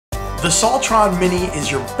The Saltron Mini is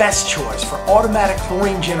your best choice for automatic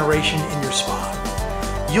chlorine generation in your spa.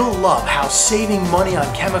 You'll love how saving money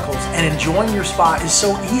on chemicals and enjoying your spa is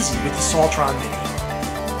so easy with the Saltron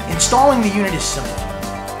Mini. Installing the unit is simple.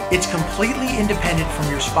 It's completely independent from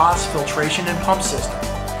your spa's filtration and pump system.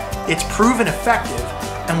 It's proven effective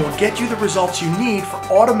and will get you the results you need for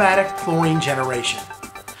automatic chlorine generation.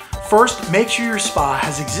 First, make sure your spa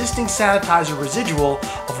has existing sanitizer residual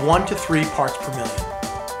of 1 to 3 parts per million.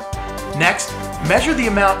 Next, measure the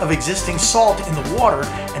amount of existing salt in the water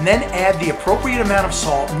and then add the appropriate amount of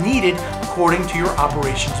salt needed according to your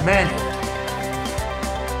operations manual.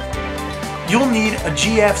 You'll need a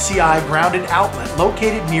GFCI grounded outlet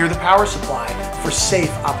located near the power supply for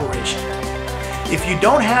safe operation. If you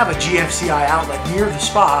don't have a GFCI outlet near the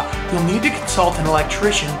spa, you'll need to consult an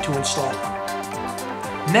electrician to install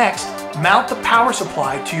one. Next, mount the power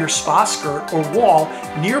supply to your spa skirt or wall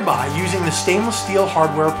nearby using the stainless steel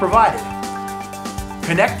hardware provided.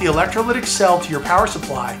 Connect the electrolytic cell to your power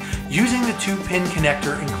supply using the 2-pin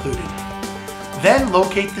connector included. Then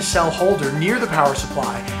locate the cell holder near the power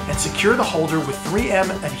supply and secure the holder with 3M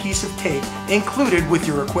adhesive tape included with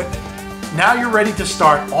your equipment. Now you're ready to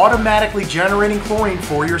start automatically generating chlorine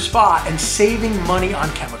for your spa and saving money on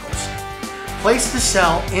chemicals. Place the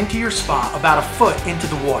cell into your spa about a foot into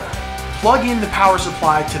the water. Plug in the power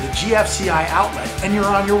supply to the GFCI outlet and you're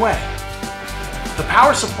on your way. The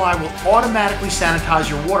power supply will automatically sanitize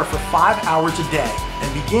your water for 5 hours a day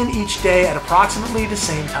and begin each day at approximately the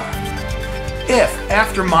same time. If,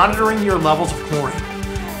 after monitoring your levels of chlorine,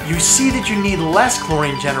 you see that you need less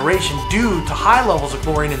chlorine generation due to high levels of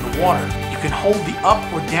chlorine in the water, you can hold the up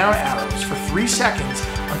or down arrows for 3 seconds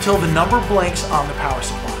until the number blinks on the power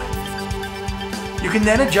supply. You can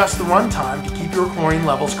then adjust the run time to keep your chlorine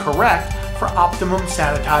levels correct for optimum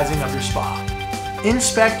sanitizing of your spa.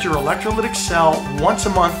 Inspect your electrolytic cell once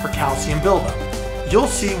a month for calcium buildup. You'll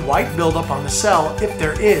see white buildup on the cell if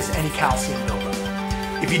there is any calcium buildup.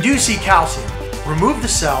 If you do see calcium, remove the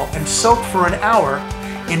cell and soak for an hour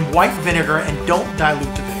in white vinegar and don't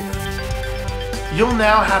dilute the vinegar. You'll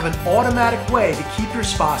now have an automatic way to keep your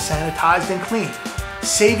spa sanitized and clean,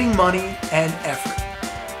 saving money and effort.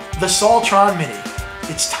 The Saltron Mini.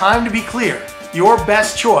 It's time to be clear, your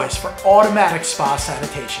best choice for automatic spa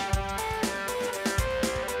sanitation.